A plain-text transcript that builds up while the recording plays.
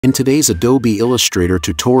In today's Adobe Illustrator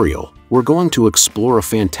tutorial, we're going to explore a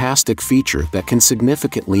fantastic feature that can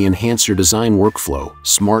significantly enhance your design workflow: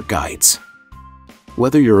 Smart Guides.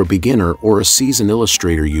 Whether you're a beginner or a seasoned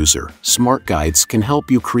Illustrator user, Smart Guides can help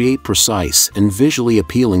you create precise and visually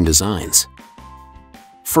appealing designs.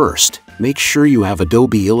 First, make sure you have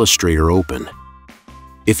Adobe Illustrator open.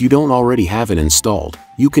 If you don't already have it installed,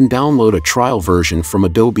 you can download a trial version from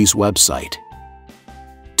Adobe's website.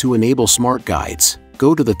 To enable Smart Guides,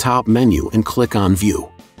 go to the top menu and click on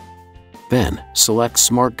View. Then, select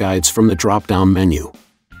Smart Guides from the drop-down menu.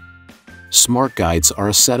 Smart Guides are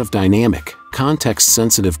a set of dynamic,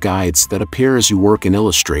 context-sensitive guides that appear as you work in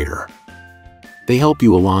Illustrator. They help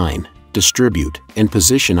you align, distribute, and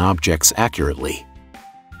position objects accurately.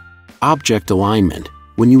 Object alignment.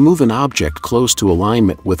 When you move an object close to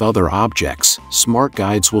alignment with other objects, Smart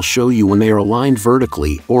Guides will show you when they are aligned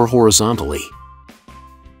vertically or horizontally.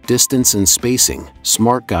 Distance and spacing.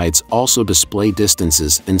 Smart Guides also display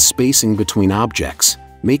distances and spacing between objects,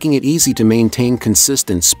 making it easy to maintain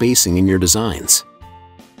consistent spacing in your designs.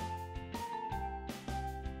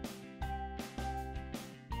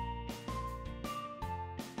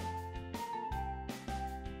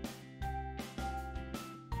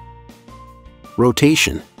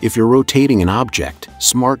 Rotation. If you're rotating an object,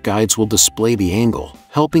 Smart Guides will display the angle,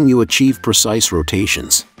 helping you achieve precise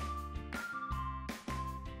rotations.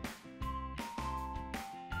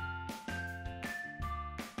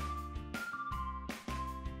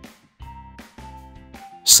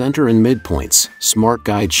 Center and midpoints. Smart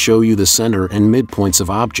Guides show you the center and midpoints of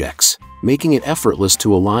objects, making it effortless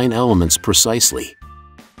to align elements precisely.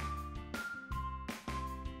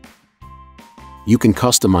 You can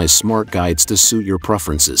customize Smart Guides to suit your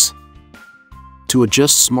preferences. To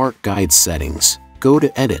adjust Smart Guides settings, go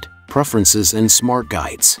to Edit, Preferences and Smart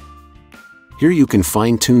Guides. Here you can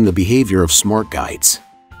fine-tune the behavior of Smart Guides.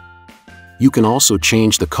 You can also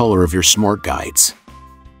change the color of your Smart Guides.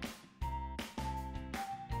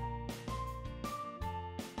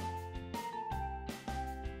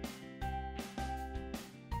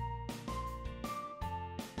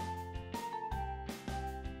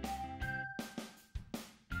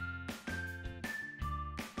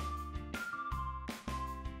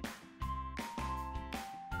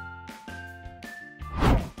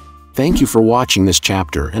 Thank you for watching this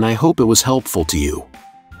chapter, and I hope it was helpful to you.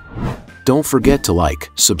 Don't forget to like,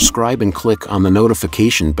 subscribe and click on the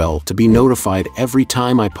notification bell to be notified every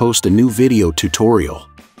time I post a new video tutorial.